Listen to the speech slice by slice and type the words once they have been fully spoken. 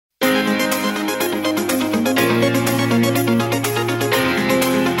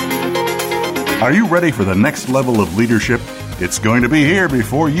Are you ready for the next level of leadership? It's going to be here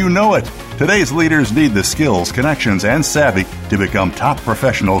before you know it. Today's leaders need the skills, connections, and savvy to become top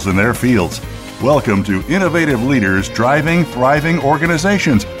professionals in their fields. Welcome to Innovative Leaders Driving Thriving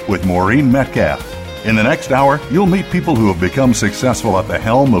Organizations with Maureen Metcalf. In the next hour, you'll meet people who have become successful at the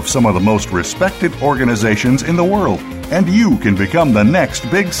helm of some of the most respected organizations in the world, and you can become the next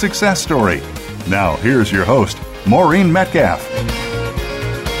big success story. Now, here's your host, Maureen Metcalf.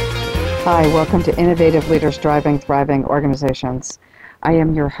 Hi, welcome to Innovative Leaders Driving Thriving Organizations. I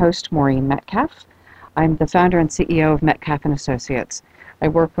am your host, Maureen Metcalf. I'm the founder and CEO of Metcalf & Associates. I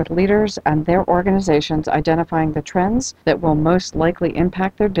work with leaders and their organizations identifying the trends that will most likely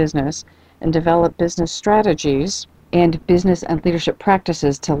impact their business and develop business strategies and business and leadership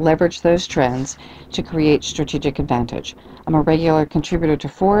practices to leverage those trends to create strategic advantage. I'm a regular contributor to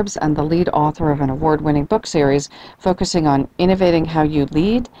Forbes and the lead author of an award-winning book series focusing on innovating how you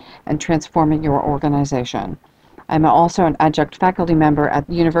lead and transforming your organization. I'm also an adjunct faculty member at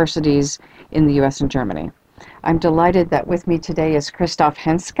universities in the US and Germany. I'm delighted that with me today is Christoph.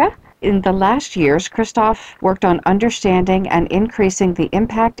 In the last years, Christoph worked on understanding and increasing the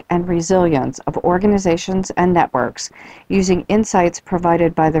impact and resilience of organizations and networks using insights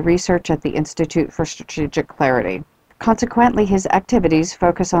provided by the research at the Institute for Strategic Clarity. Consequently, his activities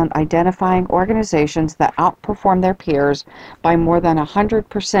focus on identifying organizations that outperform their peers by more than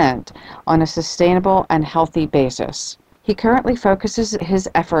 100% on a sustainable and healthy basis. He currently focuses his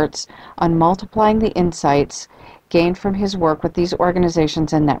efforts on multiplying the insights gained from his work with these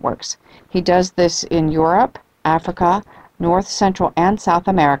organizations and networks. He does this in Europe, Africa, North, Central, and South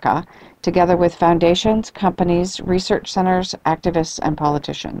America, together with foundations, companies, research centers, activists, and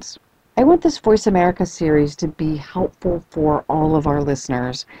politicians. I want this Voice America series to be helpful for all of our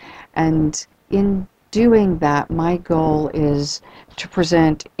listeners, and in doing that, my goal is to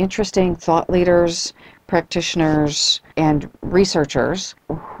present interesting thought leaders, practitioners, and researchers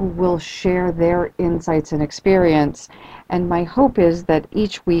who will share their insights and experience. And my hope is that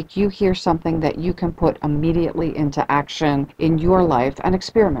each week you hear something that you can put immediately into action in your life and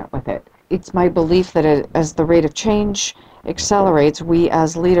experiment with it. It's my belief that as the rate of change accelerates, we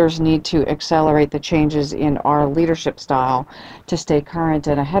as leaders need to accelerate the changes in our leadership style to stay current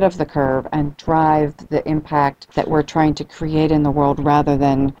and ahead of the curve and drive the impact that we're trying to create in the world rather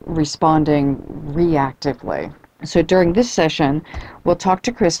than responding reactively. So during this session, we'll talk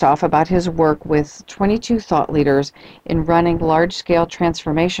to Christoph about his work with 22 thought leaders in running large-scale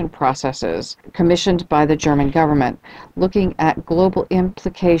transformation processes commissioned by the German government, looking at global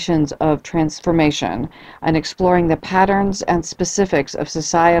implications of transformation and exploring the patterns and specifics of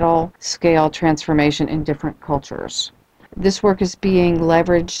societal scale transformation in different cultures. This work is being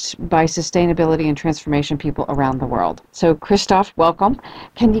leveraged by sustainability and transformation people around the world. So Christoph, welcome.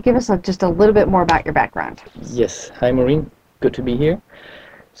 Can you give us just a little bit more about your background? Yes. Hi, Maureen. Good to be here.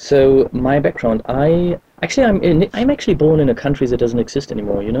 So my background, I'm actually born in a country that doesn't exist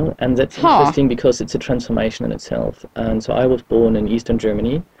anymore, and that's interesting because it's a transformation in itself. And so I was born in Eastern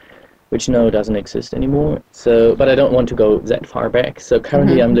Germany, which doesn't exist anymore. So, but I don't want to go that far back. So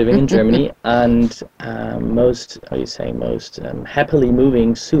currently I'm living in Germany and most happily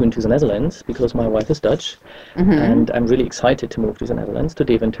moving soon to the Netherlands because my wife is Dutch. And I'm really excited to move to the Netherlands, to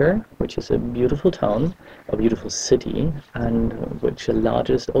Deventer, which is a beautiful town, a beautiful city, and which is the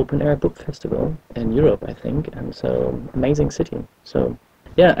largest open-air book festival in Europe, I think. And so, amazing city. So,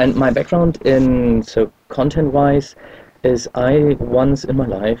 yeah, and my background content-wise, is I once in my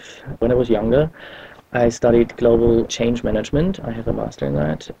life, when I was younger, I studied global change management. I have a master in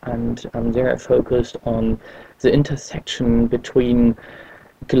that, and there I focused on the intersection between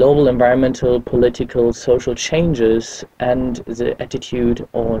global environmental, political, social changes and the attitude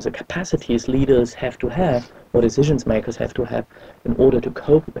or the capacities leaders have to have, or decision makers have to have, in order to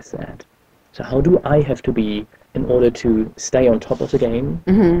cope with that. So how do I have to be in order to stay on top of the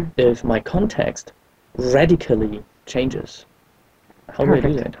game if my context radically changes? How do I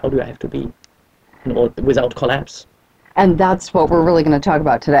do that? How do I have to be without collapse? And that's what we're really going to talk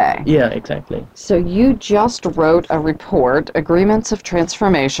about today. Yeah, exactly. So you just wrote a report, Agreements of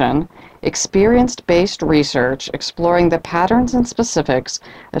Transformation, Experience-Based Research, exploring the patterns and specifics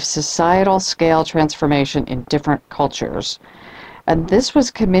of societal scale transformation in different cultures. And this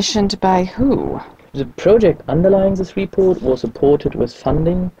was commissioned by who? The project underlying this report was supported with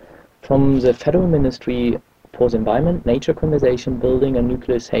funding from the Federal Ministry for the Environment, Nature Conservation, Building and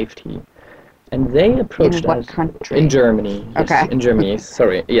Nuclear Safety. And they approached us country? In Germany. Yes, okay. In Germany,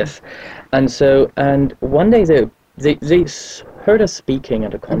 sorry, yes. And one day they heard us speaking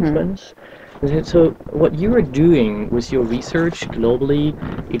at a conference, So what you are doing with your research globally,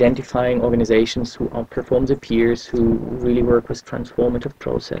 identifying organizations who outperform their peers, who really work with transformative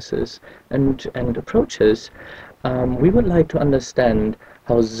processes and approaches, we would like to understand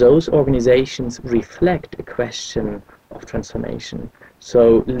how those organizations reflect a question of transformation.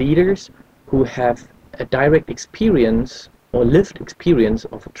 So leaders who have a direct experience or lived experience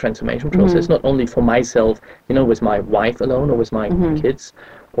of a transformation process, not only for myself, with my wife alone or with my kids,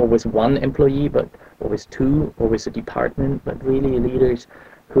 or with one employee, or with two, or with a department, but really leaders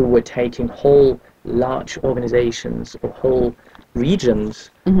who were taking whole large organizations or whole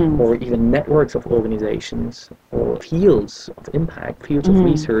regions or even networks of organizations or fields of impact, fields of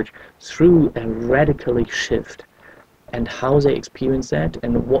research through a radically shift, and how they experienced that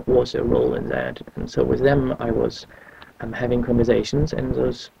and what was their role in that. And so with them I'm having conversations, and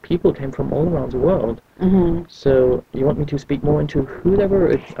those people came from all around the world. So you want me to speak more into who they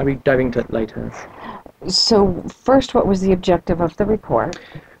were? Are we diving into that later? So first, what was the objective of the report?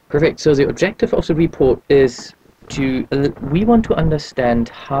 Perfect. So the objective of the report is we want to understand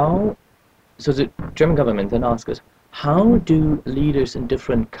how, so the German government then asks us, how do leaders in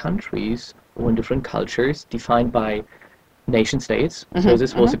different countries or in different cultures defined by nation states, so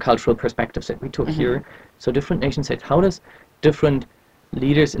this was a cultural perspective that we took here, so different nation states, how does different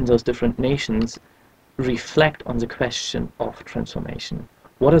leaders in those different nations reflect on the question of transformation?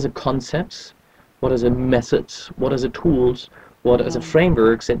 What are the concepts, what are the methods, what are the tools, what are the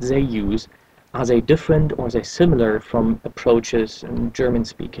frameworks that they use? Are they different or are they similar from approaches in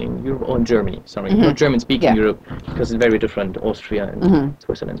German-speaking Europe, or in Germany, sorry, not German-speaking Europe, because it's very different. Austria and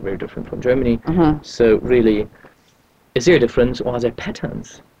Switzerland is very different from Germany. So really, is there a difference or are there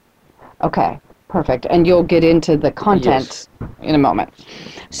patterns? Okay, perfect. And you'll get into the content in a moment.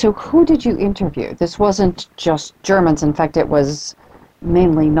 So who did you interview? This wasn't just Germans. In fact, it was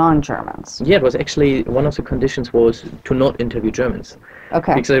mainly non-Germans. Yeah, it was actually, one of the conditions was to not interview Germans.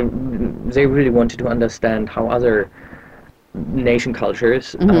 Okay. Because they really wanted to understand how other nation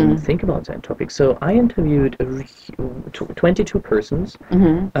cultures think about that topic. So I interviewed 22 persons,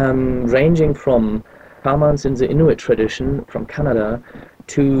 ranging from shamans in the Inuit tradition from Canada,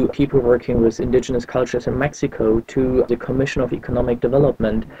 to people working with indigenous cultures in Mexico, to the Commission of Economic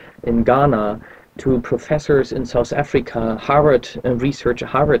Development in Ghana, to professors in South Africa, Harvard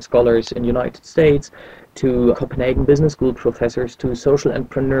Harvard scholars in the United States, to Copenhagen Business School professors, to social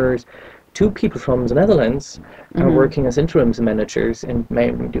entrepreneurs, to people from the Netherlands working as interim managers and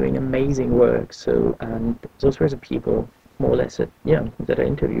doing amazing work. So those were the people, more or less, that I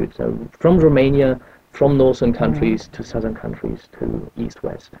interviewed. So from Romania, from northern countries to southern countries to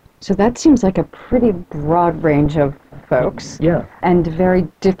east-west. So that seems like a pretty broad range of folks. Yeah. And very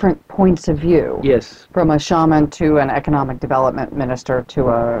different points of view. Yes. From a shaman to an economic development minister to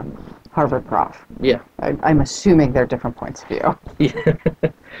a Harvard prof. Yeah. I'm assuming they're different points of view. Yeah.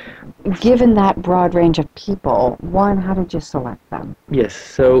 Given that broad range of people, how did you select them? Yes,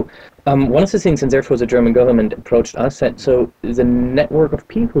 so one of the things, and therefore the German government approached us, said, so the network of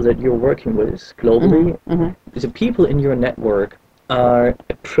people that you're working with globally, the people in your network are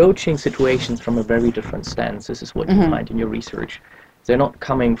approaching situations from a very different stance. This is what you find in your research. They're not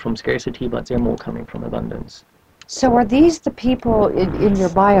coming from scarcity, but they're more coming from abundance. So are these the people, in your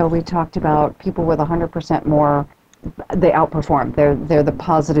bio we talked about people with 100% more, they outperform, they're the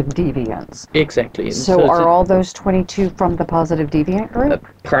positive deviants. Exactly. So are all those 22 from the positive deviant group?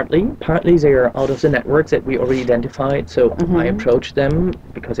 Partly they are out of the networks that we already identified, so I approached them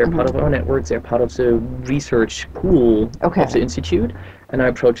because they're part of our networks, they're part of the research pool of the Institute, and I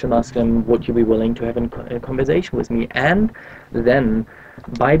approached them, asked them, would you be willing to have a conversation with me? And then,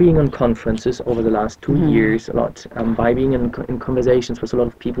 by being on conferences over the last 2 years a lot, by being in conversations with a lot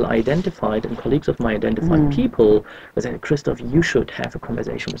of people I identified and colleagues of mine identified people, I said, Christoph, you should have a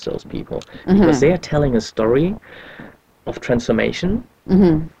conversation with those people because they are telling a story of transformation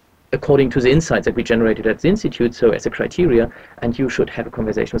according to the insights that we generated at the Institute, so as a criteria, and you should have a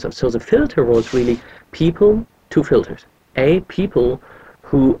conversation with them. So the filter was really people, two filters. People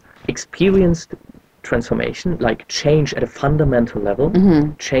who experienced transformation, like change at a fundamental level,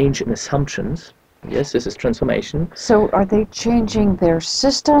 change in assumptions. Yes, this is transformation. So are they changing their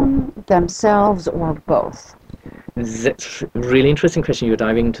system, themselves, or both? That's a really interesting question. You're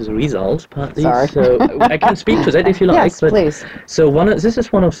diving into the results partly. Sorry. So I can speak to that if you like. Yes, please. So this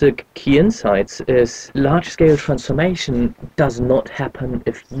is one of the key insights, is large-scale transformation does not happen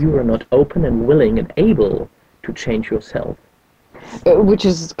if you are not open and willing and able to change yourself. Which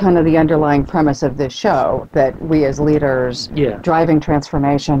is kind of the underlying premise of this show, that we as leaders driving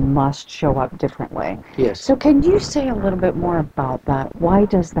transformation must show up differently. Yes. So can you say a little bit more about that? Why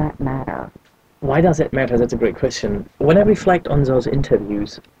does that matter? Why does it matter? That's a great question. When I reflect on those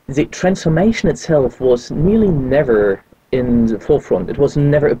interviews, the transformation itself was nearly never in the forefront. It was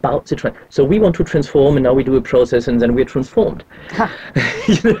never about the so we want to transform, and now we do a process, and then we're transformed.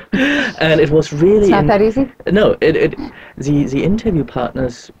 And it was really... It's not that easy? No, the interview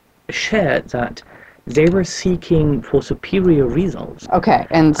partners shared that they were seeking for superior results. Okay,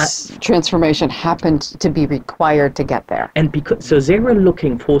 and transformation happened to be required to get there. And so they were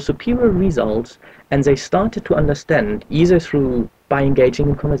looking for superior results, and they started to understand, either by engaging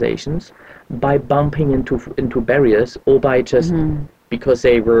in conversations, by bumping into barriers, or by just because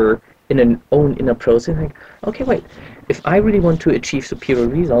they were in an own inner process, like, okay, wait, if I really want to achieve superior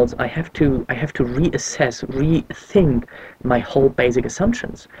results, I have to reassess, rethink my whole basic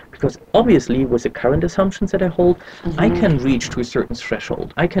assumptions. Because obviously with the current assumptions that I hold, I can reach to a certain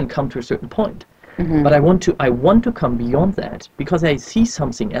threshold. I can come to a certain point. But I want to come beyond that, because I see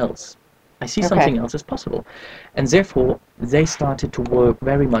something else. I see something else as possible. And therefore, they started to work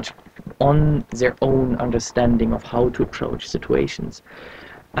very much on their own understanding of how to approach situations.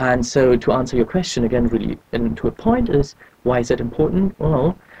 And so to answer your question again, really, and to a point, is why is that important?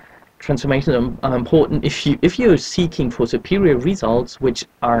 Well, transformations are important if you're seeking for superior results which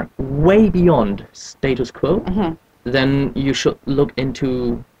are way beyond status quo, then you should look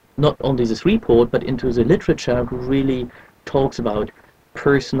into not only this report, but into the literature who really talks about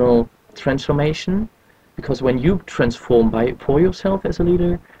personal transformation. Because when you transform for yourself as a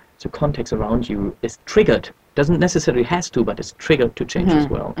leader, the context around you is triggered. Doesn't necessarily has to, but it's triggered to change as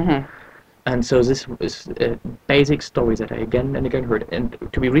well. And so this is basic stories that I again and again heard. And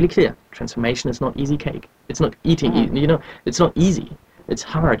to be really clear, transformation is not easy cake. It's not eating, it's not easy. It's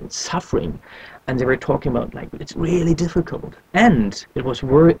hard, it's suffering. And they were talking about, like, it's really difficult. And it was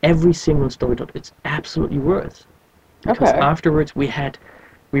worth, every single story told, it's absolutely worth. Because afterwards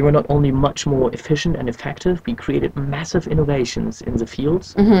we were not only much more efficient and effective, we created massive innovations in the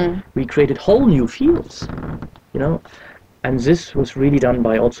fields. We created whole new fields, and this was really done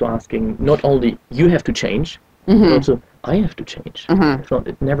by also asking, not only you have to change, but also I have to change. If not,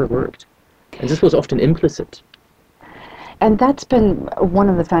 it never worked. And this was often implicit. And that's been one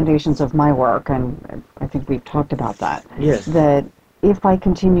of the foundations of my work, and I think we've talked about that. Yes. That if I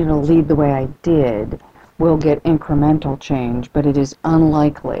continue to lead the way I did, we'll get incremental change, but it is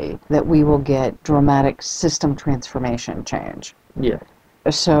unlikely that we will get dramatic system transformation change. Yeah.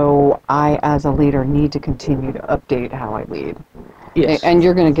 So I, as a leader, need to continue to update how I lead. Yes. And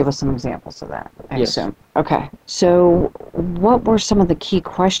you're going to give us some examples of that, I assume. Okay. So what were some of the key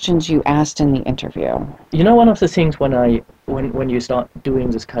questions you asked in the interview? One of the things when you start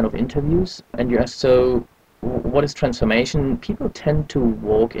doing this kind of interviews and you ask, so what is transformation? People tend to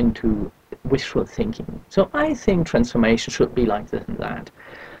walk into wishful thinking. So I think transformation should be like this and that.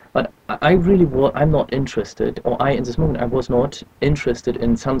 But I'm not interested, in this moment, I was not interested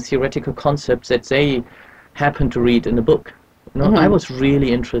in some theoretical concepts that they happen to read in a book. I was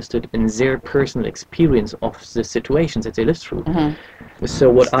really interested in their personal experience of the situations that they lived through. So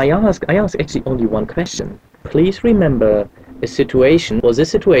what I asked actually only one question. Please remember a situation, or the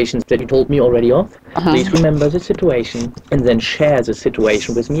situations that you told me already of. Please remember the situation, and then share the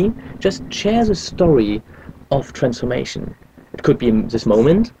situation with me. Just share the story of transformation. It could be in this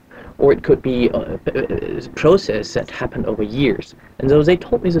moment, or it could be a process that happened over years. And so they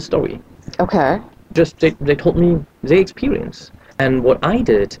told me the story. Okay. Just they told me their experience. And what I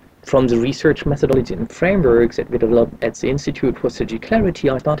did from the research methodology and frameworks that we developed at the Institute for Strategic Clarity,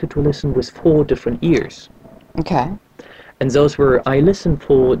 I started to listen with 4 different ears. Okay. And those were, I listened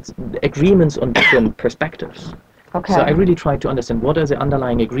for agreements on different perspectives. Okay. So I really tried to understand what are the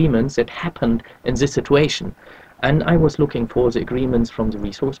underlying agreements that happened in this situation. And I was looking for the agreements from the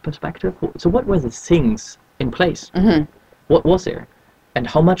resource perspective. So what were the things in place? What was there? And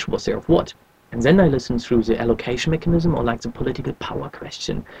how much was there of what? And then I listened through the allocation mechanism, or like the political power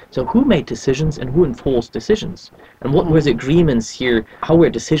question. So who made decisions and who enforced decisions? And what were the agreements here? How were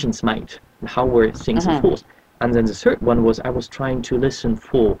decisions made? And how were things enforced? And then the third one was, I was trying to listen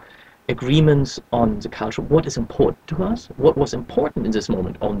for agreements on the culture. What is important to us? What was important in this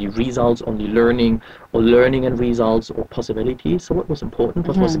moment? Only results, only learning, or learning and results, or possibilities. So what was important?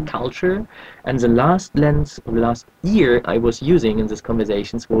 What was the culture? And the last lens, or the last ear I was using in these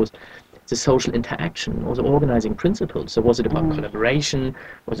conversations was the social interaction, or the organizing principles. So was it about collaboration?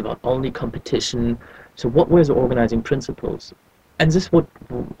 Was it about only competition? So what were the organizing principles? And this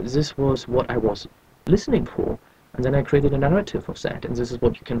was what I was listening for. And then I created a narrative of that. And this is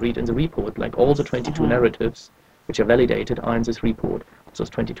what you can read in the report. Like all the 22 narratives, which are validated, are in this report. Those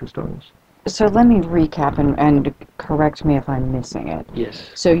 22 stories. So let me recap and correct me if I'm missing it.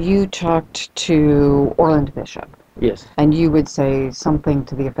 Yes. So you talked to Orland Bishop. Yes. And you would say something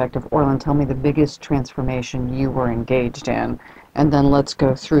to the effect of, Orland, tell me the biggest transformation you were engaged in, and then let's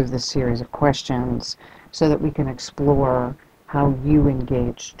go through this series of questions so that we can explore how you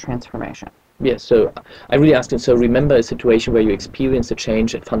engaged transformation. Yes, so I really asked him, so remember a situation where you experience a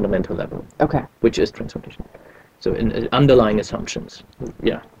change at fundamental level. Okay. Which is transformation. So in underlying assumptions.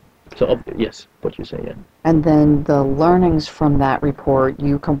 Yeah. So yes, what you say, yeah. And then the learnings from that report,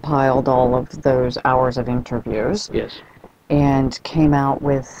 you compiled all of those hours of interviews. Yes. And came out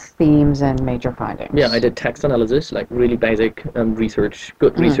with themes and major findings. Yeah, I did text analysis, like really basic research,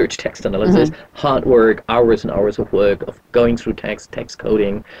 good research text analysis, hard work, hours and hours of work, of going through text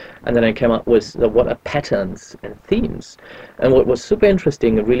coding, and then I came up with what are patterns and themes. And what was super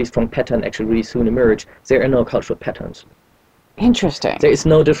interesting, a really strong pattern actually really soon emerged, there are no cultural patterns. Interesting. There is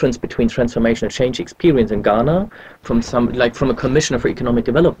no difference between transformation and change experience in Ghana from a commissioner for economic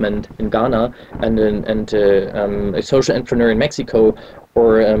development in Ghana and a social entrepreneur in Mexico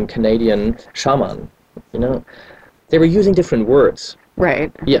or Canadian shaman. You know, they were using different words.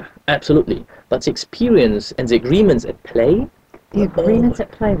 Right. Yeah, absolutely. But the experience and the agreements at play. The agreements at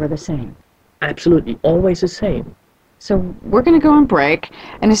play were the same. Absolutely, always the same. So we're going to go on break,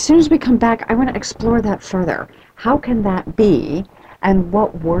 and as soon as we come back, I want to explore that further. How can that be, and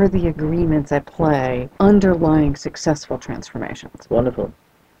what were the agreements at play underlying successful transformations? Wonderful.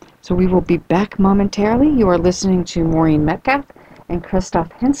 So we will be back momentarily. You are listening to Maureen Metcalf and Christoph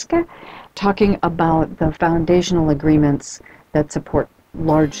Henske talking about the foundational agreements that support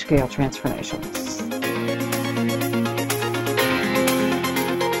large-scale transformations.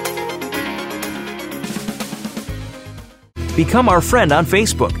 Become our friend on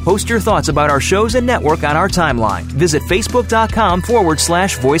Facebook. Post your thoughts about our shows and network on our timeline. Visit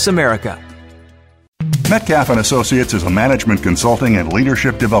facebook.com/Voice America. Metcalf & Associates is a management consulting and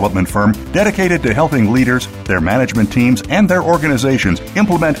leadership development firm dedicated to helping leaders, their management teams, and their organizations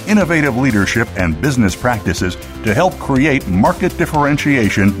implement innovative leadership and business practices to help create market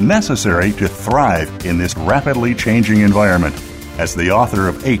differentiation necessary to thrive in this rapidly changing environment. As the author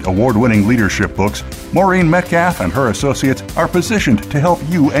of 8 award-winning leadership books, Maureen Metcalf and her associates are positioned to help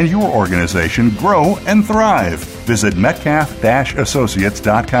you and your organization grow and thrive. Visit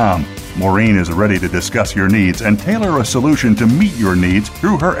metcalf-associates.com. Maureen is ready to discuss your needs and tailor a solution to meet your needs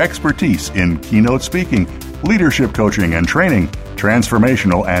through her expertise in keynote speaking, leadership coaching and training,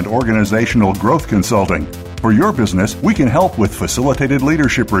 transformational and organizational growth consulting. For your business, we can help with facilitated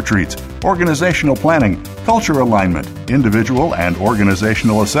leadership retreats, organizational planning, culture alignment, individual and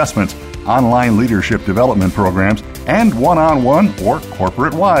organizational assessments, online leadership development programs, and one-on-one or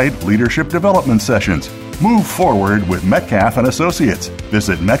corporate-wide leadership development sessions. Move forward with Metcalf & Associates.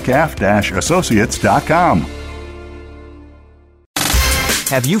 Visit metcalf-associates.com.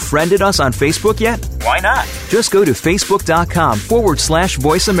 Have you friended us on Facebook yet? Why not? Just go to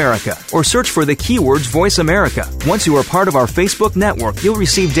facebook.com/Voice America or search for the keywords Voice America. Once you are part of our Facebook network, you'll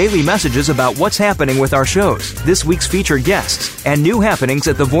receive daily messages about what's happening with our shows, this week's featured guests, and new happenings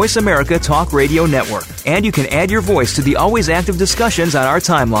at the Voice America Talk Radio Network. And you can add your voice to the always active discussions on our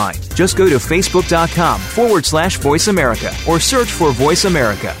timeline. Just go to facebook.com/Voice America or search for Voice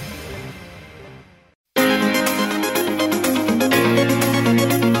America.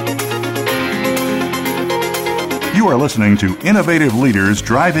 You are listening to Innovative Leaders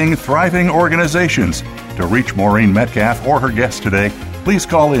Driving Thriving Organizations. To reach Maureen Metcalf or her guest today, please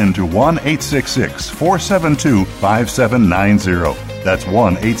call in to 1-866-472-5790. That's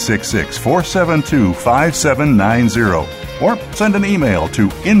 1-866-472-5790. Or send an email to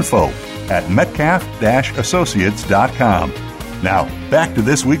info@metcalf-associates.com. Now, back to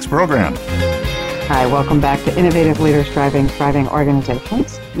this week's program. Hi, welcome back to Innovative Leaders Driving Thriving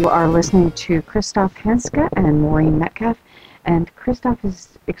Organizations. You are listening to Christoph Henske and Maureen Metcalf, and Christoph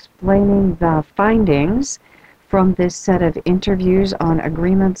is explaining the findings from this set of interviews on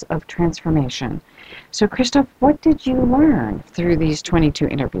agreements of transformation. So, Christoph, what did you learn through these 22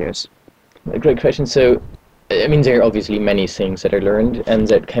 interviews? A great question. So, I mean, there are obviously many things that I learned and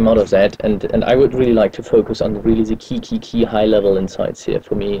that came out of that, and I would really like to focus on really the key high-level insights here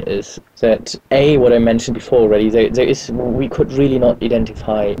for me is that, A, what I mentioned before already, we could really not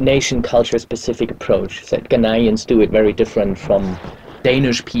identify nation culture-specific approach, that Ghanaians do it very different from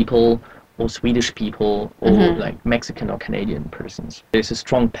Danish people or Swedish people or like Mexican or Canadian persons. There's a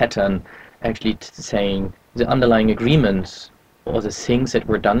strong pattern actually saying the underlying agreements or the things that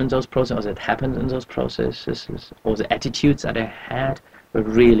were done in those processes, or that happened in those processes, or the attitudes that I had were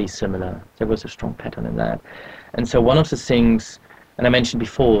really similar. There was a strong pattern in that. And so one of the things And I mentioned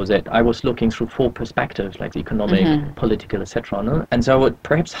before that I was looking through 4 perspectives, like the economic, political, etc. No? And so I would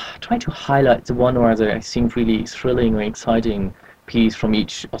perhaps try to highlight the one or other I think really thrilling or exciting piece from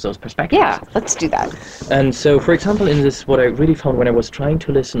each of those perspectives. Yeah, let's do that. And so, for example, in this, what I really found when I was trying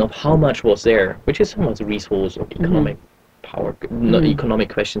to listen of how much was there, which is somewhat the resource of economic power, not economic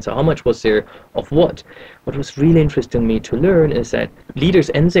questions, so how much was there of what was really interesting me to learn is that leaders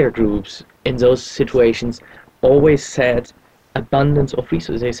and their groups in those situations always said abundance of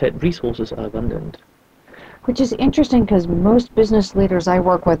resources. They said resources are abundant. Which is interesting because most business leaders I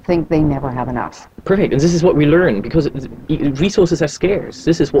work with think they never have enough. Perfect. And this is what we learn because resources are scarce.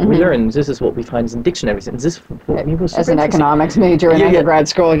 This is what we learn. This is what we find in dictionaries. And this for me was as an economics major in undergrad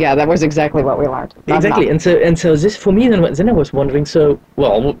school, that was exactly what we learned. Exactly. And so this for me then I was wondering. So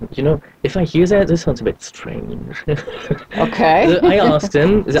if I hear that, this sounds a bit strange. Okay. I asked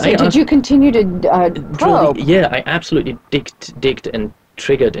him. Did you continue to probe? Yeah, I absolutely digged and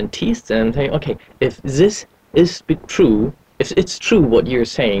triggered and teased them, saying, okay, if this is true, if it's true what you're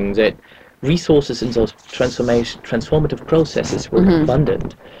saying, that resources in those transformative processes were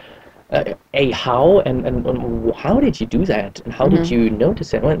abundant, how and how did you do that, and how did you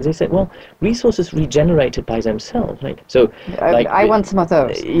notice that? Well, they said, well, resources regenerated by themselves. I want some of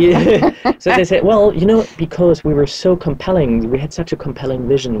those. Yeah. So they said, well, because we were so compelling, we had such a compelling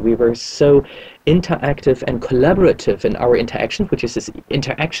vision, we were so interactive and collaborative in our interactions, which is this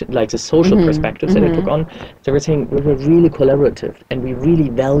interaction, like the social perspectives that I took on. So we're saying we were really collaborative and we really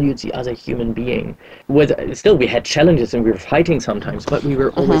valued the other human being. Still, we had challenges and we were fighting sometimes, but we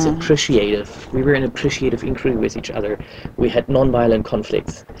were always appreciative. We were in appreciative inquiry with each other. We had non-violent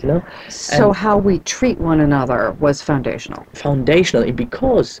conflicts, So how we treat one another was foundational. Foundational,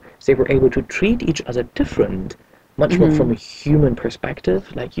 because they were able to treat each other different, much more from a human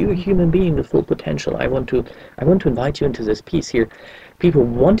perspective, like you're a human being with full potential. I want to invite you into this piece here. People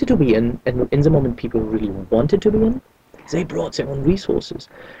wanted to be in, and in the moment people really wanted to be in, they brought their own resources,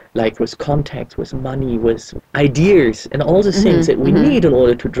 like with contacts, with money, with ideas, and all the things that we need in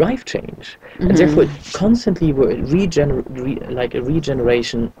order to drive change. And therefore, constantly were like a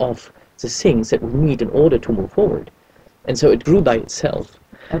regeneration of the things that we need in order to move forward. And so it grew by itself.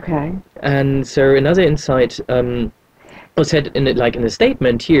 Okay. And so another insight was said in the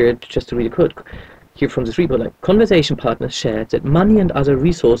statement here, just to read a quote here from this report, like conversation partners shared that money and other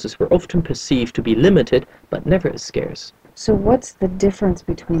resources were often perceived to be limited, but never as scarce. So what's the difference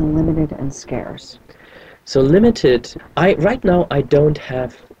between limited and scarce? So limited, right now I don't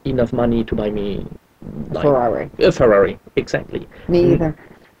have enough money to buy me a Ferrari, exactly. Me either.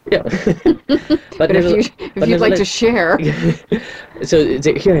 Yeah. but if you'd like to share. So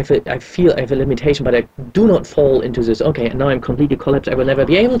here I feel I have a limitation, but I do not fall into this, okay, and now I'm completely collapsed, I will never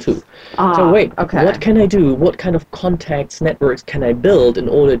be able to. So wait, what can I do? What kind of contacts, networks can I build in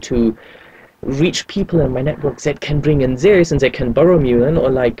order to reach people in my networks that can bring in theirs and they can borrow me in, or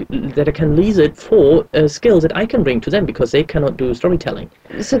that I can lease it for skills that I can bring to them because they cannot do storytelling.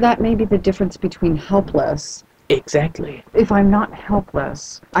 So that may be the difference between helpless. Exactly. If I'm not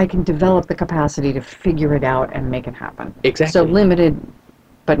helpless, I can develop the capacity to figure it out and make it happen. Exactly. So limited,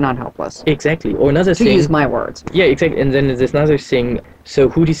 but not helpless. Exactly. Or another thing. To use my words. Yeah, exactly. And then there's another thing. So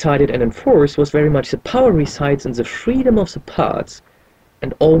who decided and enforced was very much the power resides in the freedom of the parts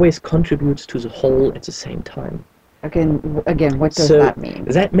and always contributes to the whole at the same time. Again, what does that mean?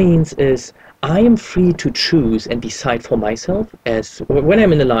 That means is I am free to choose and decide for myself. As when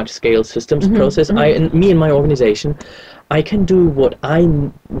I'm in a large-scale systems process, me and my organization, I can do what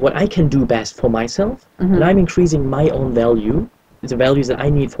I can do best for myself, and I'm increasing my own value, the values that I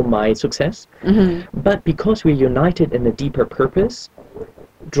need for my success. But because we're united in a deeper purpose,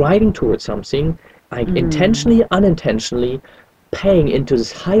 driving towards something, I intentionally, unintentionally, paying into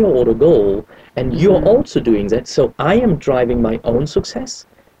this higher order goal, and you're also doing that. So I am driving my own success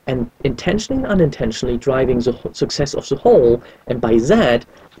and intentionally and unintentionally driving the success of the whole, and by that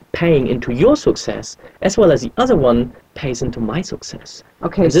paying into your success as well as the other one pays into my success.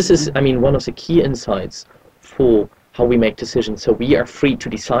 Okay. And this is, one of the key insights for how we make decisions. So we are free to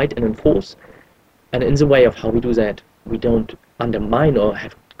decide and enforce, and in the way of how we do that, we don't undermine or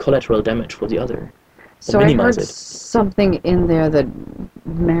have collateral damage for the other. So I heard something in there that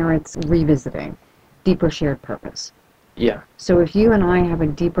merits revisiting. Deeper shared purpose. Yeah. So if you and I have a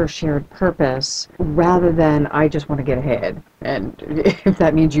deeper shared purpose, rather than I just want to get ahead, and if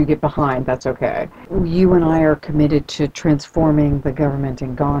that means you get behind, that's okay. You and I are committed to transforming the government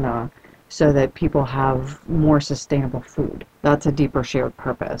in Ghana so that people have more sustainable food. That's a deeper shared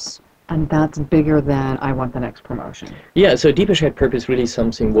purpose. And that's bigger than I want the next promotion. Yeah, so deeper shared purpose really is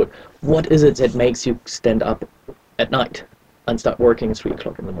something, what is it that makes you stand up at night? and start working at 3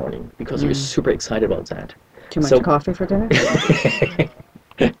 o'clock in the morning because you're super excited about that. Too much coffee for dinner?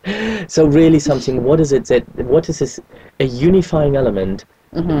 So really something, what is this, a unifying element?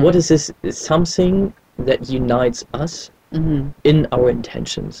 What is this, something that unites us in our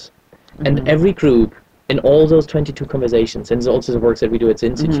intentions? And every group, in all those 22 conversations, and also the works that we do at the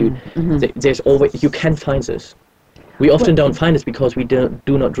Institute, there's always, you can find this. We often don't find this because we do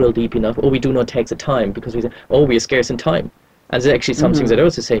not drill deep enough, or we do not take the time, because we say, oh, we are scarce in time. And there's actually some things that I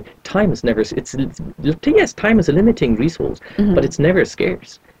also say, time is never, yes, time is a limiting resource, but it's never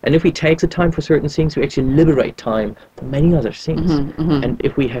scarce. And if we take the time for certain things, we actually liberate time for many other things. And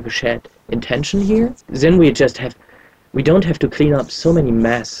if we have a shared intention here, then we don't have to clean up so many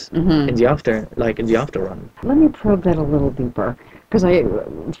mess in the after run. Let me probe that a little deeper, because I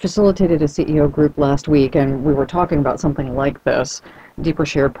facilitated a CEO group last week, and we were talking about something like this, deeper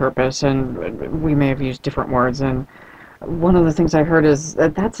shared purpose, and we may have used different words, and one of the things I heard is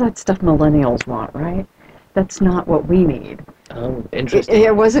that's that stuff millennials want, right? That's not what we need. Oh, interesting.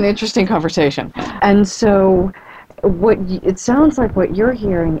 It was an interesting conversation. And so it sounds like what you're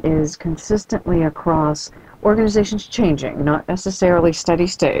hearing is consistently across organizations changing, not necessarily steady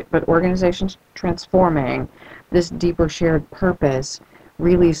state, but organizations transforming, this deeper shared purpose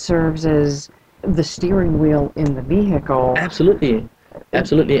really serves as the steering wheel in the vehicle. Absolutely.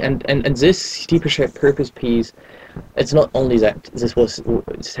 And this deeper shared purpose piece, it's not only that this was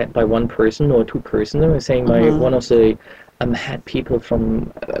said by one person or two persons. I was saying by one of the had people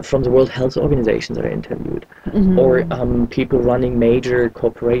from the World Health Organization that I interviewed, or people running major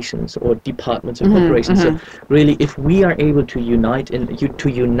corporations or departments of corporations. So really, if we are able to unite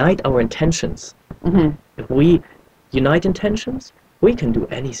our intentions, if we unite intentions, we can do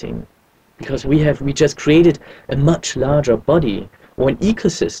anything, because we just created a much larger body, or an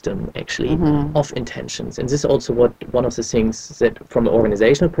ecosystem actually of intentions. And this is also one of the things that from an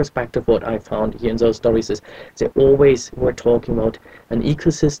organizational perspective, what I found here in those stories is they always were talking about an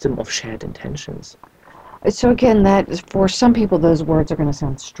ecosystem of shared intentions. So again, that for some people those words are going to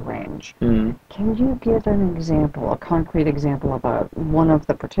sound strange. Can you give an example, a concrete example about one of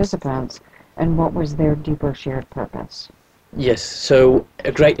the participants and what was their deeper shared purpose? Yes, so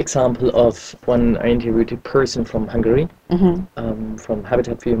a great example of when I interviewed a person from Hungary, from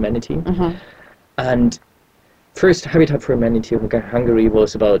Habitat for Humanity. And first, Habitat for Humanity of Hungary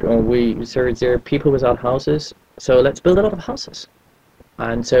was about, there are people without houses, so let's build a lot of houses.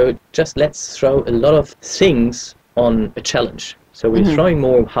 And so just let's throw a lot of things on a challenge. So we're throwing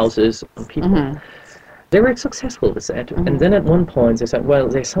more houses on people. They were successful with that. And then at one point they said, well,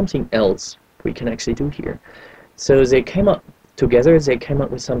 there's something else we can actually do here. So they came up together, they came up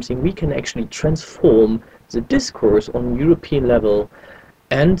with something we can actually transform the discourse on European level,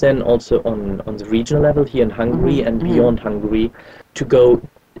 and then also on the regional level here in Hungary and beyond Hungary, to go,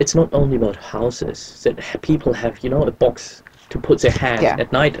 it's not only about houses, that people have, a box to put their head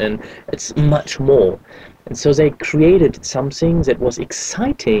at night in, it's much more. And so they created something that was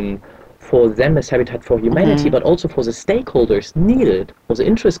exciting for them as Habitat for Humanity, but also for the stakeholders needed, or the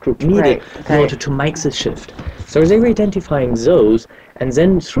interest group needed in order to make this shift. So they were identifying those, and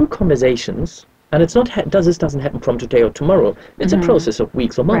then through conversations, and it's not this doesn't happen from today or tomorrow, it's a process of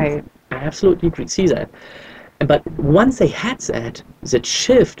weeks or months. I absolutely see that. But once they had that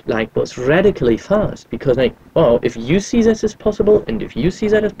shift was radically fast, because if you see this as possible, and if you see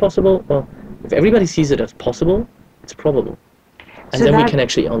that as possible, if everybody sees it as possible, it's probable. And so then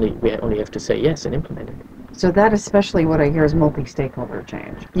we only have to say yes and implement it. So that especially what I hear is multi-stakeholder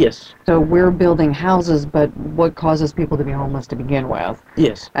change. Yes. So we're building houses, but what causes people to be homeless to begin with?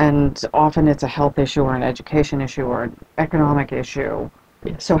 Yes. And often it's a health issue or an education issue or an economic issue.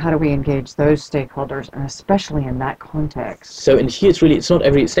 Yes. So how do we engage those stakeholders, and especially in that context? So in here, it's not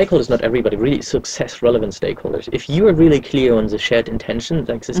every stakeholder, not everybody, really success relevant stakeholders. If you are really clear on the shared intention,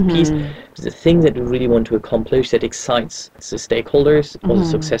 like this piece, the thing that you really want to accomplish that excites the stakeholders or the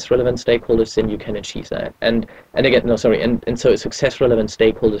success relevant stakeholders, then you can achieve that. And so success relevant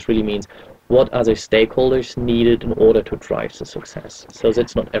stakeholders really means what other stakeholders needed in order to drive the success. So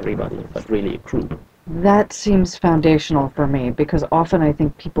that's not everybody, but really a group. That seems foundational for me, because often I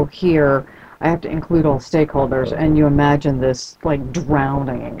think people hear, I have to include all stakeholders, and you imagine this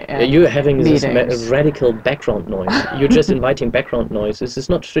drowning. You're having this radical background noise. You're just inviting background noise. This is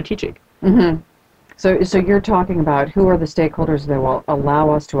not strategic. So you're talking about who are the stakeholders that will allow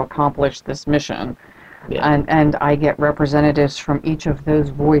us to accomplish this mission. Yeah. And I get representatives from each of those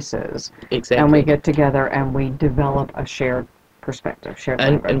voices. Exactly. And we get together and we develop a shared perspective, shared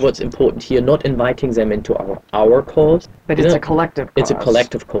And language. what's important here, not inviting them into our cause. But it's a collective cause. It's a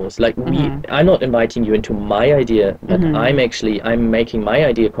collective cause. Like I'm not inviting you into my idea, but I'm making my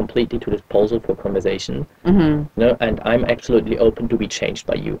idea completely to disposal for conversation. And I'm absolutely open to be changed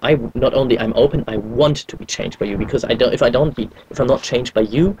by you. I'm open, I want to be changed by you, because if I'm not changed by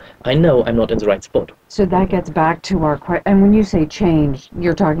you, I know I'm not in the right spot. So that gets back to our question. And when you say change,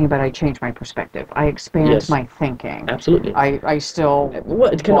 you're talking about I change my perspective. I expand my thinking. Absolutely. I still.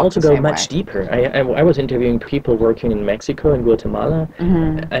 Well, it can also go much deeper. I was interviewing people working in Mexico and Guatemala,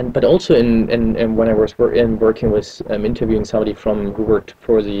 but also in when I was working with interviewing somebody who worked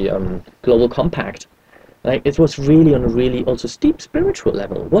for the Global Compact. Like, it was really on a really also steep spiritual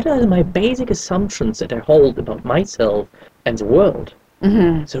level. What are my basic assumptions that I hold about myself and the world?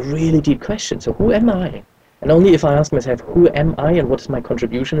 It's a really deep question. So who am I? And only if I ask myself, who am I and what is my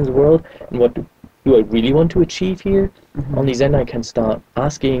contribution in the world and what do I really want to achieve here? Only then I can start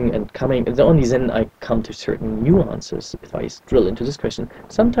asking and coming, and only then I come to certain nuances if I drill into this question.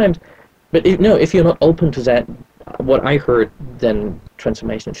 Sometimes, but if you're not open to that, what I heard, then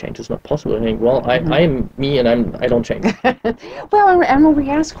transformational change is not possible. I think, well, I am me and I don't change. Well, and when we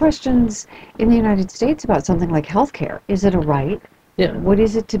ask questions in the United States about something like healthcare, is it a right? Yeah. What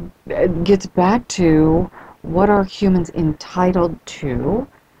is it gets back to what are humans entitled to?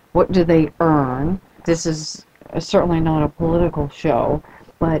 What do they earn? This is certainly not a political show,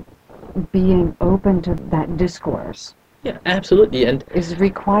 but being open to that discourse. Yeah, absolutely. And is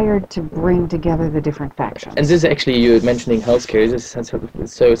required to bring together the different factions. And this is actually, you're mentioning healthcare.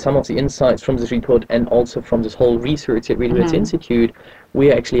 So some of the insights from this report and also from this whole research at Reed Institute,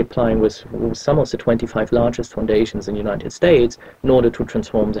 we are actually applying with some of the 25 largest foundations in the United States in order to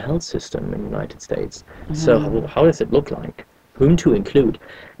transform the health system in the United States. So how does it look like? Whom to include?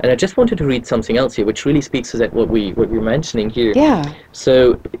 And I just wanted to read something else here, which really speaks to that what we're mentioning here. Yeah.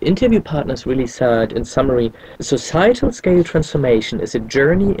 So interview partners really said, in summary, societal scale transformation is a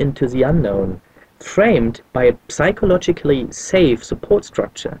journey into the unknown, framed by a psychologically safe support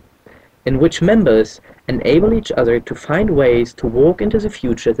structure, in which members enable each other to find ways to walk into the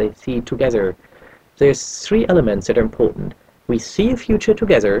future they see together. There's 3 elements that are important. We see a future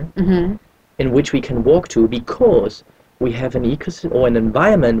together, in which we can walk to, because we have an ecosystem or an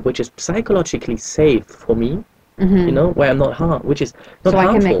environment which is psychologically safe for me, where I'm not harmed, which is not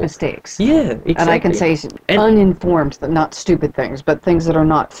harmful. I can make mistakes. Yeah, exactly. And I can say uninformed, not stupid things, but things that are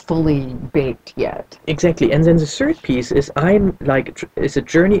not fully baked yet. Exactly. And then the third piece is it's a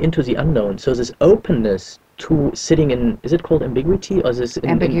journey into the unknown. So this openness to sitting in, is it called ambiguity, or is this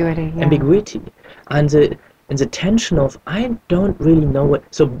ambiguity? Ambiguity. And the tension of, I don't really know what,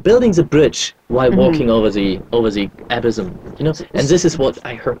 so building the bridge while walking over the abysm, and this is what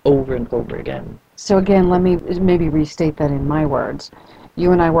I heard over and over again. So again, let me maybe restate that in my words.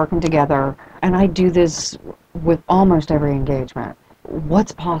 You and I working together, and I do this with almost every engagement.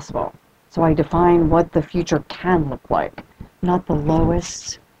 What's possible? So I define what the future can look like, not the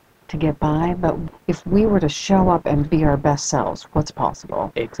lowest to get by, but if we were to show up and be our best selves, what's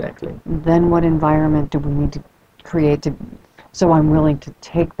possible? Exactly. Then what environment do we need to create so I'm willing to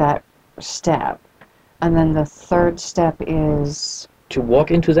take that step? And then the third step is to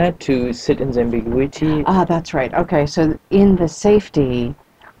walk into that, to sit in the ambiguity. That's right. Okay, so in the safety,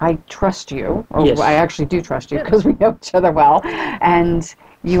 I trust you, or yes. I actually do trust you because we know each other well, and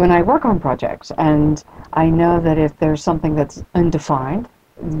you and I work on projects, and I know that if there's something that's undefined,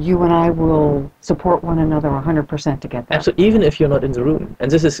 you and I will support one another 100% to get there. Absolutely, even if you're not in the room. And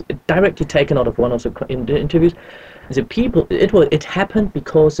this is directly taken out of one of the interviews. The people, it happened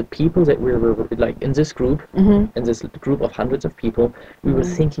because the people that we were like in this group, in this group of hundreds of people, we were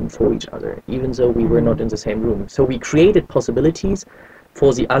thinking for each other, even though we were not in the same room. So we created possibilities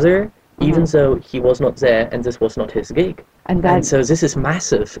for the other, even though he was not there and this was not his gig. And so this is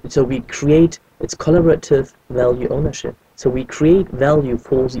massive. So we create, it's collaborative value ownership. So we create value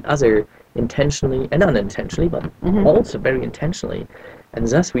for the other intentionally and unintentionally, but also very intentionally. And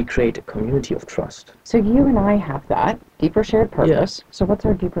thus we create a community of trust. So you and I have that deeper shared purpose. So what's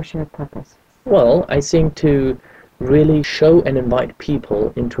our deeper shared purpose? Well, I think to really show and invite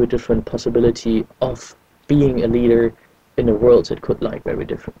people into a different possibility of being a leader in a world that could look like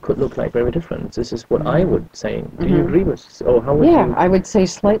very different. This is what I would say. Do you agree with? Or how would you? I would say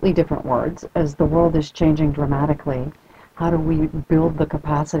slightly different words. As the world is changing dramatically, how do we build the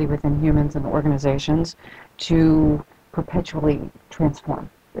capacity within humans and organizations to perpetually transform?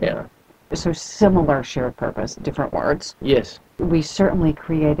 Yeah. So similar shared purpose, different words. Yes. We certainly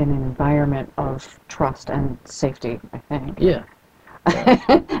create an environment of trust and safety, I think. Yeah.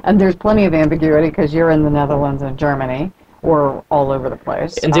 And there's plenty of ambiguity because you're in the Netherlands and Germany, or all over the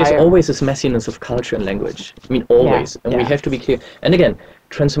place. And there's always this messiness of culture and language. I mean, always. And we have to be clear. And again,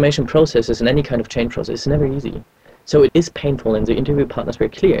 transformation processes and any kind of change process is never easy. So it is painful, and the interview partners were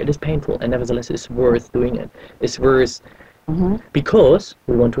clear. It is painful, and nevertheless, it's worth doing it. It's worth because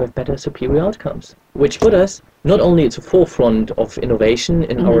we want to have better, superior outcomes, which put us not only at the forefront of innovation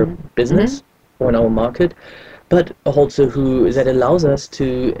in our business or in our market, but also that allows us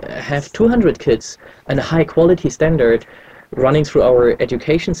to have 200 kids and a high quality standard running through our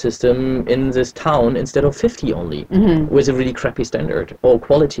education system in this town instead of 50 only, with a really crappy standard or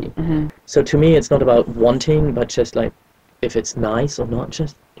quality. So to me, it's not about wanting, but just like, if it's nice or not,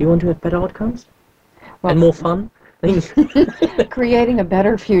 just, do you want to have better outcomes? And more fun? Creating a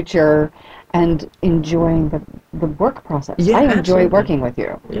better future and enjoying the work process. Yeah, I enjoy absolutely. working with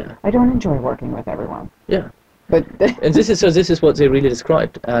you. Yeah. I don't enjoy working with everyone. Yeah. But And this is what they really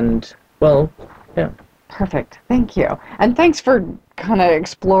described. And, well, yeah. Perfect. Thank you. And thanks for kind of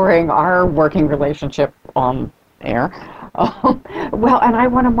exploring our working relationship on air. Well, and I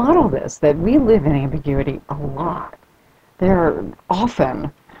want to model this, that we live in ambiguity a lot. There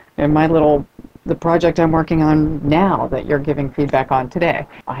often, in the project I'm working on now that you're giving feedback on today,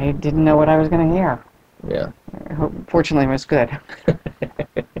 I didn't know what I was going to hear. Yeah. Fortunately, it was good.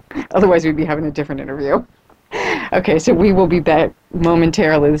 Otherwise, we'd be having a different interview. Okay, so we will be back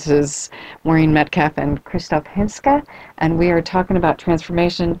momentarily. This is Maureen Metcalf and Christoph Hinske, and we are talking about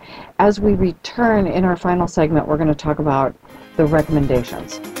transformation. As we return in our final segment, we're going to talk about the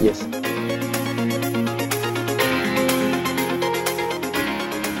recommendations. Yes.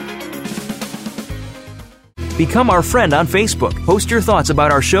 Become our friend on Facebook. Post your thoughts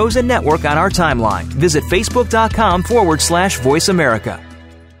about our shows and network on our timeline. Visit facebook.com/Voice America.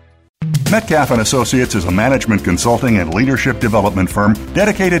 Metcalf & Associates is a management consulting and leadership development firm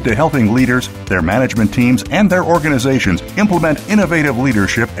dedicated to helping leaders, their management teams, and their organizations implement innovative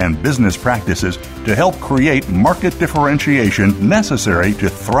leadership and business practices to help create market differentiation necessary to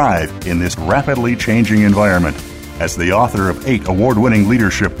thrive in this rapidly changing environment. As the author of 8 award-winning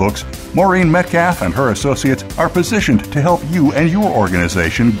leadership books, Maureen Metcalf and her associates are positioned to help you and your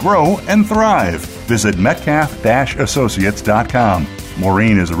organization grow and thrive. Visit metcalf-associates.com.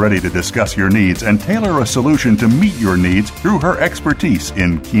 Maureen is ready to discuss your needs and tailor a solution to meet your needs through her expertise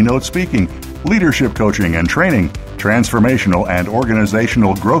in keynote speaking, leadership coaching and training, transformational and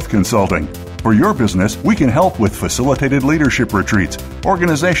organizational growth consulting. For your business, we can help with facilitated leadership retreats,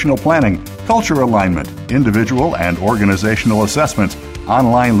 organizational planning, culture alignment, individual and organizational assessments,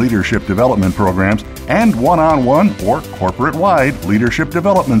 online leadership development programs, and one-on-one or corporate-wide leadership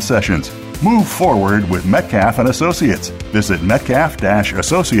development sessions. Move forward with Metcalf & Associates. Visit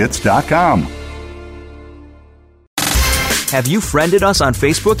metcalf-associates.com. Have you friended us on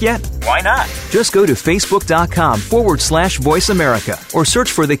Facebook yet? Why not? Just go to facebook.com/Voice America or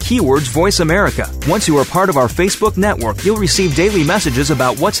search for the keywords Voice America. Once you are part of our Facebook network, you'll receive daily messages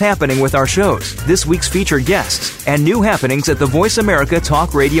about what's happening with our shows, this week's featured guests, and new happenings at the Voice America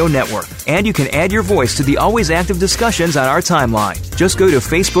Talk Radio Network. And you can add your voice to the always active discussions on our timeline. Just go to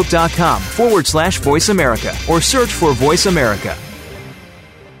facebook.com/Voice America or search for Voice America.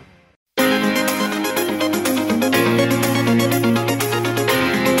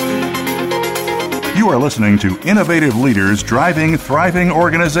 You are listening to Innovative Leaders Driving Thriving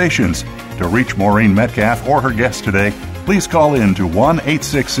Organizations. To reach Maureen Metcalf or her guest today, please call in to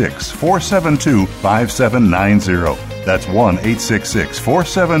 1-866-472-5790. That's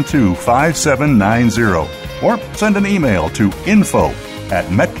 1-866-472-5790. Or send an email to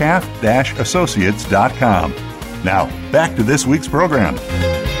info@metcalf-associates.com. Now, back to this week's program.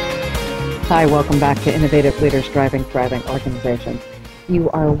 Hi, welcome back to Innovative Leaders Driving Thriving Organizations.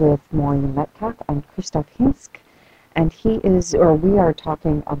 You are with Maureen Metcalf and Christoph Hinske, and we are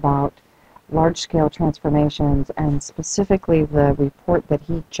talking about large-scale transformations, and specifically the report that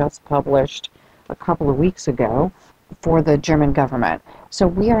he just published a couple of weeks ago for the German government. So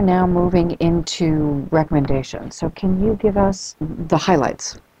we are now moving into recommendations. So can you give us the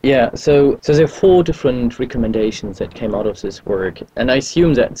highlights? Yeah, so there are 4 different recommendations that came out of this work, and I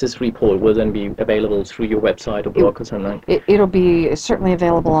assume that this report will then be available through your website or blog or something. It'll be certainly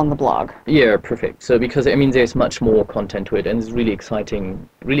available on the blog. Yeah, perfect. So because there's much more content to it, and it's really exciting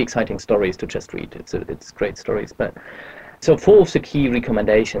stories to just read. It's great stories. But so 4 of the key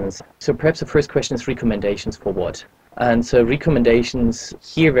recommendations. So perhaps the first question is recommendations for what? And so recommendations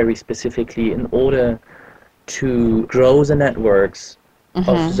here very specifically in order to grow the networks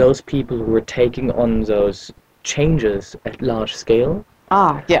of those people who are taking on those changes at large scale.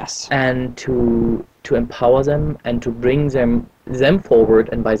 Ah, yes. And to empower them and to bring them forward,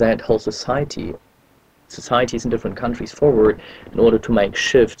 and by that whole society societies in different countries forward in order to make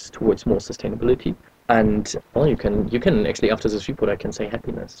shifts towards more sustainability. And well, you can actually, after this report, I can say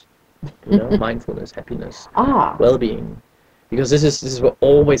happiness, mindfulness, happiness, well-being, because this is what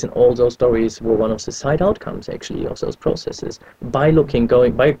always in all those stories were one of the side outcomes actually of those processes. By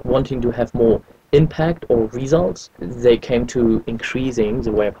wanting to have more impact or results, they came to increasing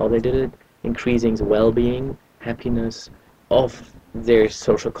the way of how they did it, increasing the well-being, happiness of their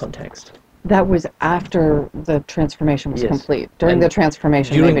social context. That was after the transformation was complete. During the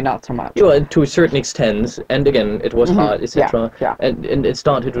transformation, maybe not so much. To a certain extent, and again, it was hard, etc. Yeah. And it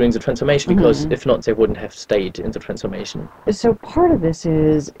started during the transformation, because if not, they wouldn't have stayed in the transformation. So part of this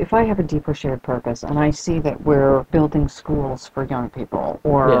is, if I have a deeper shared purpose, and I see that we're building schools for young people,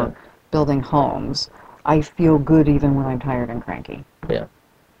 or building homes, I feel good even when I'm tired and cranky. Yeah.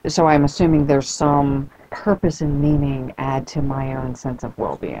 So I'm assuming there's some purpose and meaning add to my own sense of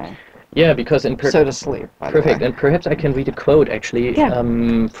well-being. Yeah, because so to sleep. Perfect, and perhaps I can read a quote actually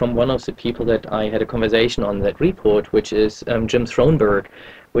from one of the people that I had a conversation on that report, which is Jim Thronberg,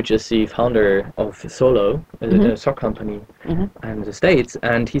 which is the founder of Solo, a sock company in the States,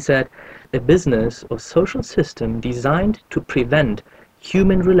 and he said, "A business or social system designed to prevent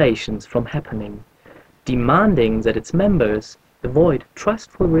human relations from happening, demanding that its members avoid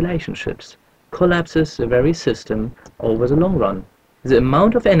trustful relationships, collapses the very system over the long run. The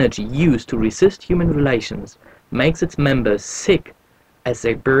amount of energy used to resist human relations makes its members sick as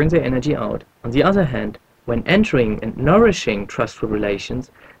they burn their energy out. On the other hand, when entering and nourishing trustful relations,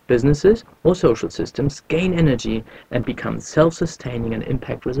 businesses or social systems gain energy and become self-sustaining and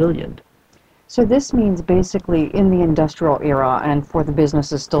impact resilient." So this means basically in the industrial era, and for the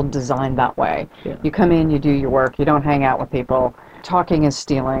businesses still designed that way, you come in, you do your work, you don't hang out with people. Talking is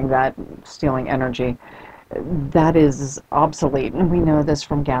stealing energy. That is obsolete, and we know this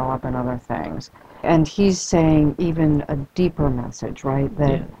from Gallup and other things. And he's saying even a deeper message, right?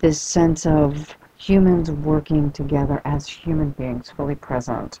 That this sense of humans working together as human beings, fully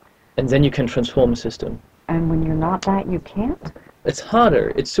present. And then you can transform a system. And when you're not that, you can't? It's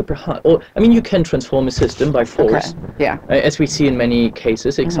harder. It's super hard. You can transform a system by force. Okay. As we see in many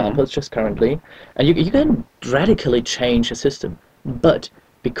cases, examples just currently. And you can radically change a system. But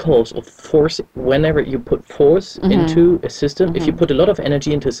because of force, whenever you put force into a system, if you put a lot of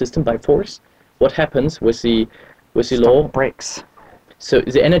energy into a system by force, what happens with the law? Breaks. So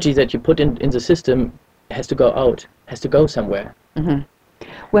the energy that you put in the system has to go out, has to go somewhere.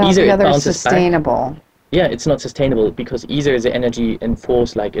 Well, either the other it is sustainable. Yeah, it's not sustainable, because either the energy in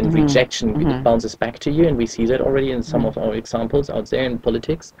force, like in rejection, it bounces back to you, and we see that already in some of our examples out there in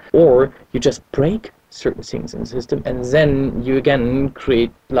politics, or you just break certain things in the system, and then you again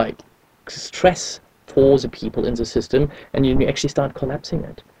create like stress for the people in the system, and you actually start collapsing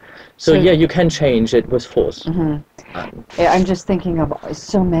it. So you can change it with force. I'm just thinking of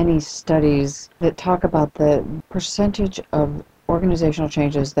so many studies that talk about the percentage of organizational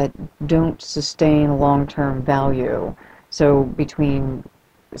changes that don't sustain long-term value. So between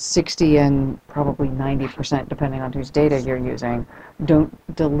 60 and probably 90%, depending on whose data you're using, don't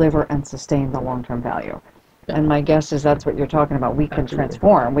deliver and sustain the long-term value. And my guess is that's what you're talking about. We can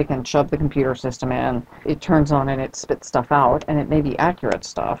transform. We can shove the computer system in. It turns on and it spits stuff out, and it may be accurate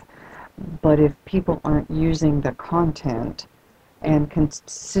stuff. But if people aren't using the content and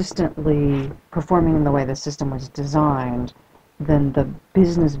consistently performing in the way the system was designed, then the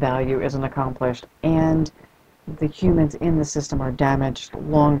business value isn't accomplished, and the humans in the system are damaged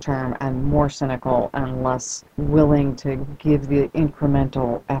long-term and more cynical and less willing to give the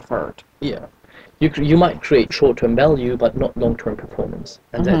incremental effort. Yeah. You might create short-term value, but not long-term performance.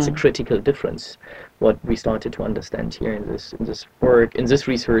 And that's a critical difference, what we started to understand here in this work, in this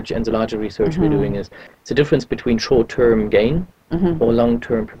research, and the larger research we're doing is the difference between short-term gain or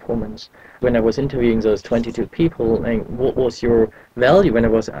long-term performance. When I was interviewing those 22 people, what was your value? When I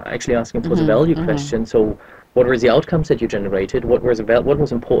was actually asking for the value question, so what were the outcomes that you generated? What was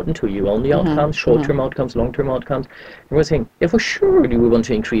important to you? Only outcomes, short-term outcomes, long-term outcomes? And we're saying, yeah, for sure we want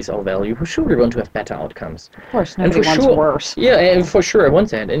to increase our value. For sure we want to have better outcomes. Of course, nobody wants worse. Yeah, and for sure I want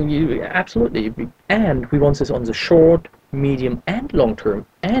that. And absolutely. And we want this on the short, medium, and long term.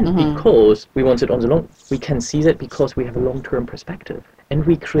 And because we want it on the long, we can see that because we have a long-term perspective. And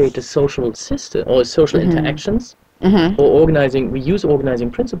we create a social system or social interactions. Or we use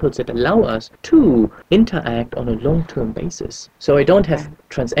organizing principles that allow us to interact on a long-term basis. So I don't have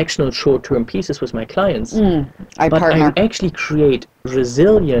transactional short-term pieces with my clients, but I actually create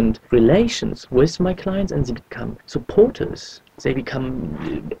resilient relations with my clients, and they become supporters. They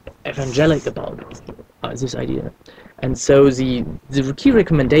become evangelic about this idea. And so the key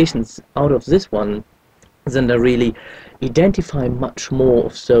recommendations out of this one then they really identify much more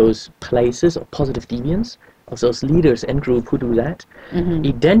of those places of positive deviance, of those leaders and group who do that,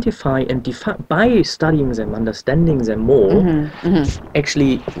 identify and define by studying them, understanding them more,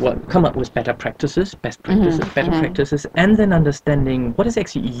 actually come up with better practices, best practices, better practices, and then understanding what is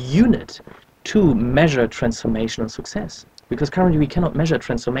actually a unit to measure transformational success. Because currently we cannot measure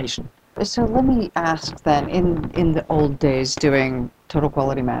transformation. So let me ask then, in the old days doing total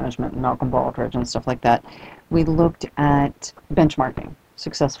quality management and Malcolm Baldrige and stuff like that, we looked at benchmarking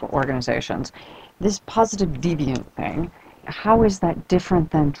successful organizations. This positive deviant thing, how is that different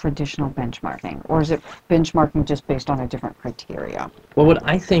than traditional benchmarking? Or is it benchmarking just based on a different criteria? Well, what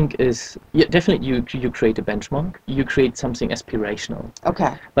I think is, definitely you create a benchmark, you create something aspirational.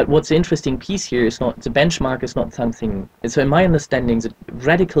 Okay. But what's the interesting piece here is not, the benchmark is not something, so in my understanding, the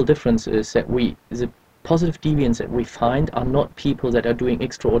radical difference is that the positive deviants that we find are not people that are doing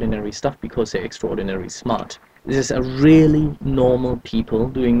extraordinary stuff because they're extraordinarily smart. These are really normal people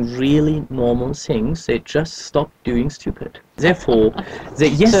doing really normal things. They just stop doing stupid. Therefore, so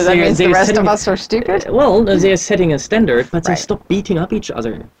that means the rest of us are stupid? Well, they're setting a standard, but they Right. stop beating up each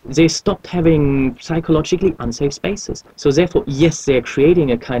other. They stopped having psychologically unsafe spaces. So therefore, yes, they're creating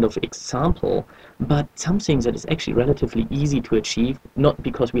a kind of example, but something that is actually relatively easy to achieve, not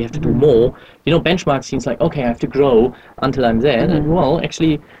because we have to do more. You know, benchmark seems like, okay, I have to grow until I'm there. And, well,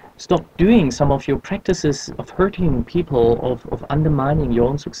 actually, stop doing some of your practices of hurting people, of undermining your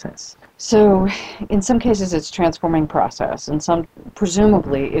own success. So in some cases it's transforming process, and some,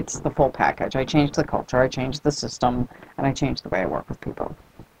 presumably it's the full package. I changed the culture, I changed the system, and I changed the way I work with people.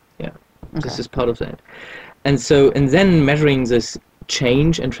 Yeah, this is part of that. And then measuring this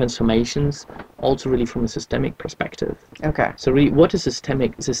change and transformations also really from a systemic perspective. Okay. So really, what is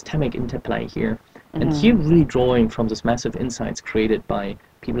systemic interplay here? And here really drawing from this massive insights created by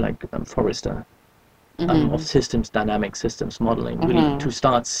people like Forrester, of systems, dynamic systems modeling, really to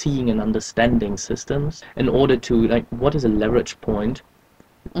start seeing and understanding systems in order to, like, what is a leverage point?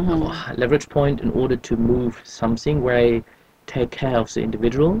 Leverage point in order to move something where I take care of the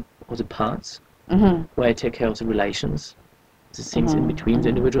individual or the parts, where I take care of the relations, the things in between the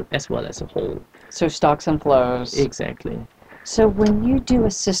individual as well as a whole. So stocks and flows. Exactly. So when you do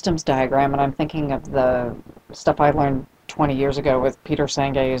a systems diagram, and I'm thinking of the stuff I learned 20 years ago with Peter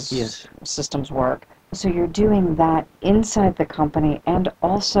Senge's systems work, so you're doing that inside the company and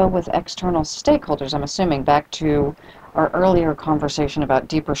also with external stakeholders. I'm assuming, back to our earlier conversation about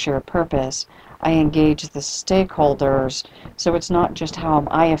deeper shared purpose, I engage the stakeholders, so it's not just how am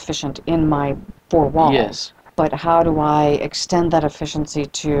I efficient in my four walls, but how do I extend that efficiency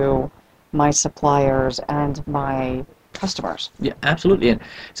to my suppliers and my customers. Yeah, absolutely. And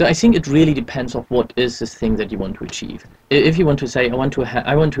so I think it really depends on what is this thing that you want to achieve. If you want to say, I want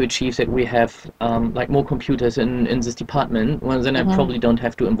to achieve that we have like more computers in this department, well, then I probably don't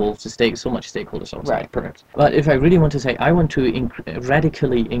have to involve so much stakeholders outside, perhaps. But if I really want to say, I want to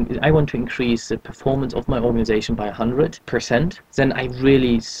I want to increase the performance of my organization by 100%, then I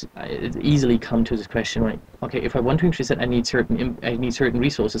really easily come to this question, like, okay, if I want to increase it, I need certain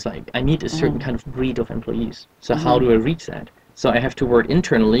resources. Like, I need a certain kind of breed of employees. So how do I reach that? So I have to work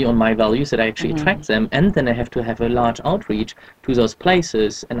internally on my values that I actually attract them, and then I have to have a large outreach to those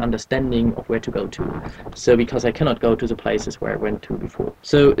places and understanding of where to go to. So because I cannot go to the places where I went to before.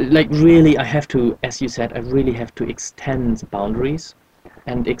 So like really I have to, as you said, I really have to extend the boundaries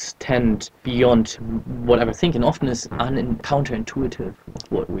and extend beyond what I was thinking. Often is counterintuitive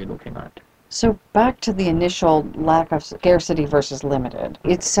what we're looking at. So back to the initial lack of scarcity versus limited.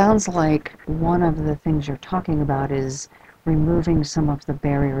 It sounds like one of the things you're talking about is removing some of the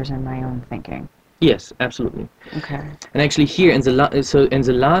barriers in my own thinking. Yes, absolutely. Okay. And actually here in the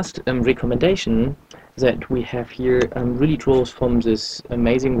last recommendation that we have here really draws from this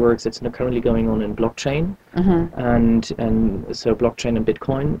amazing work that's currently going on in blockchain and so blockchain and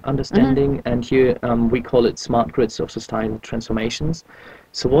Bitcoin understanding, and here we call it smart grids of societal transformations.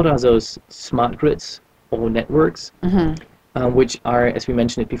 So what are those smart grids or networks, which are, as we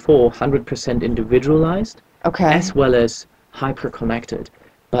mentioned it before, 100% individualized, as well as hyper-connected,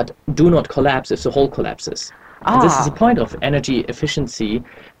 but do not collapse if the whole collapses. And this is the point of energy efficiency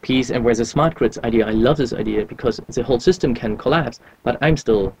piece, and where's the smart grids idea, I love this idea because the whole system can collapse, but I'm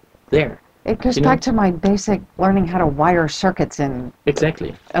still there. It goes back to my basic learning how to wire circuits in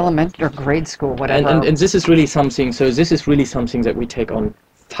elementary or grade school, whatever. And this is really something, that we take on,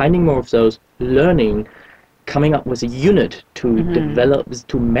 finding more of those, learning, coming up with a unit to develop,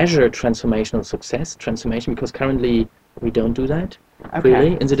 to measure transformational success, because currently we don't do that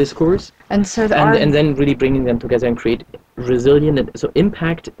really in the discourse. And so and then really bringing them together and create resilient, so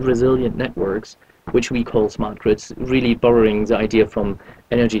impact resilient networks which we call smart grids, really borrowing the idea from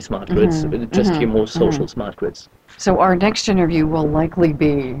energy smart grids, just here more social smart grids. So our next interview will likely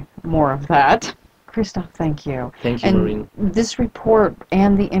be more of that. Christoph, thank you. Thank you, Maureen. This report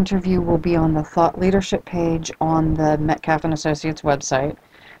and the interview will be on the Thought Leadership page on the Metcalf & Associates website.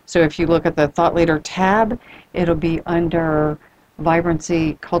 So if you look at the Thought Leader tab, it'll be under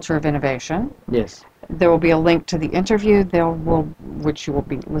Vibrancy, Culture of Innovation. Yes. There will be a link to the interview, which you will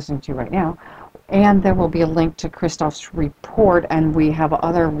be listening to right now, and there will be a link to Christoph's report, and we have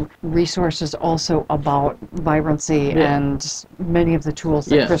other resources also about vibrancy and many of the tools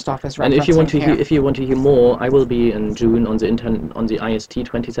that Christoph is referencing. And if you want to hear more, I will be in June on the IST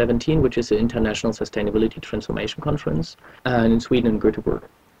 2017, which is the International Sustainability Transformation Conference, and in Sweden in Göteborg.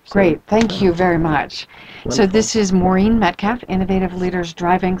 Great, thank you very much. Wonderful. So this is Maureen Metcalf, Innovative Leaders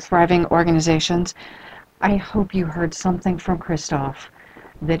Driving Thriving Organizations. I hope you heard something from Christoph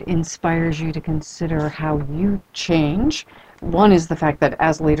that inspires you to consider how you change. One is the fact that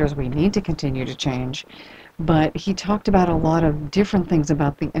as leaders we need to continue to change, but he talked about a lot of different things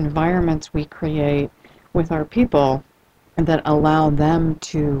about the environments we create with our people that allow them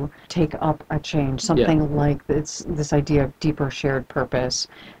to take up a change, something like this idea of deeper shared purpose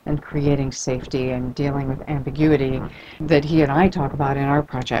and creating safety and dealing with ambiguity that he and I talk about in our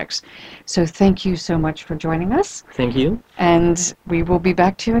projects. So thank you so much for joining us. Thank you. And we will be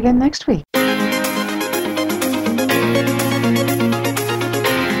back to you again next week.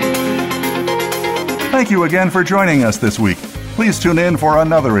 Thank you again for joining us this week. Please tune in for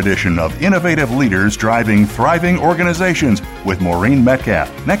another edition of Innovative Leaders Driving Thriving Organizations with Maureen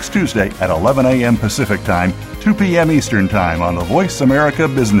Metcalf next Tuesday at 11 a.m. Pacific Time, 2 p.m. Eastern Time on the Voice America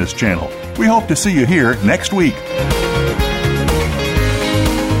Business Channel. We hope to see you here next week.